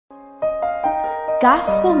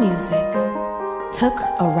Gospel music took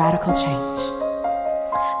a radical change.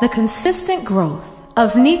 The consistent growth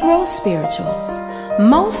of Negro spirituals,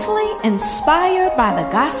 mostly inspired by the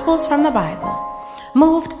Gospels from the Bible,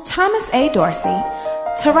 moved Thomas A. Dorsey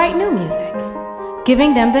to write new music,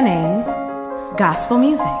 giving them the name gospel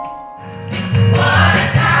music. What a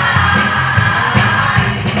time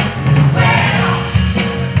when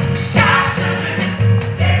God's children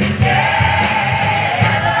get together.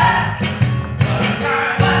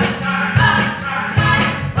 What a time, what a time,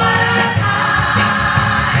 what a time.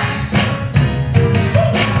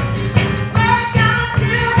 When God's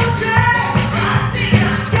children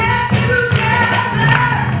get together.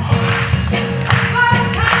 What a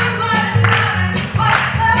time, what a time, what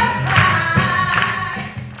a time.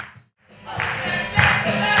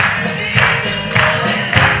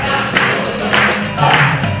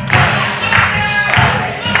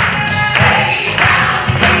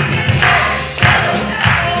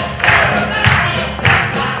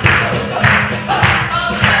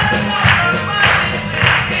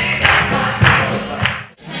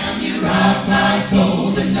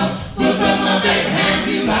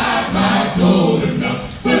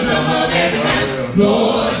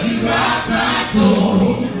 Lord, you rock my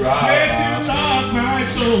soul. Yes, you rock my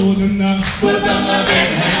soul enough. Bosom of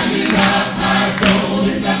Abraham, you rock my soul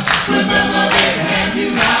enough. Bosom of Abraham, you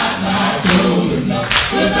rock my soul enough.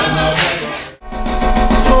 Bosom of Abraham.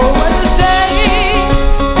 Oh, when the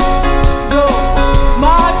saints go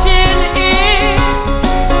marching in,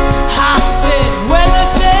 I said, when the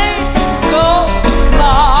saints go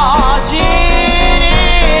marching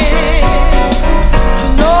in,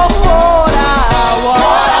 Lord, I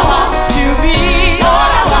want to be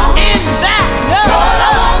in that number.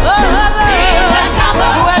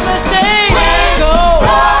 When the saints go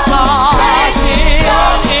marching in,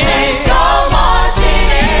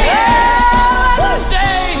 when the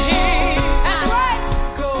saints, that's right,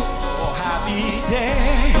 go. Oh, happy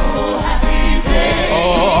day. Oh,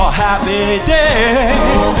 happy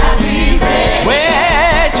day.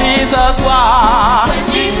 Where Jesus washed.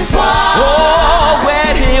 Oh,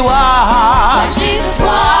 where he washed. Oh,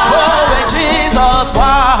 where Jesus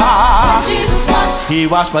washed. He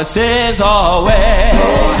washed my sins away.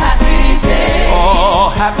 Oh, happy day. Oh,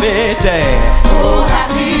 happy day. Oh,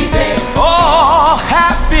 happy day. Oh,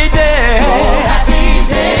 happy day. Oh, happy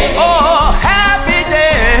day. Oh, happy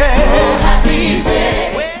day. Oh, happy day.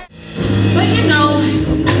 But you know,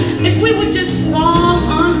 if we would just fall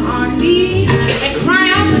on our knees and cry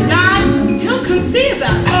out to God, He'll come see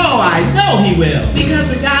about it. Oh, I know he will. Because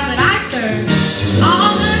the God that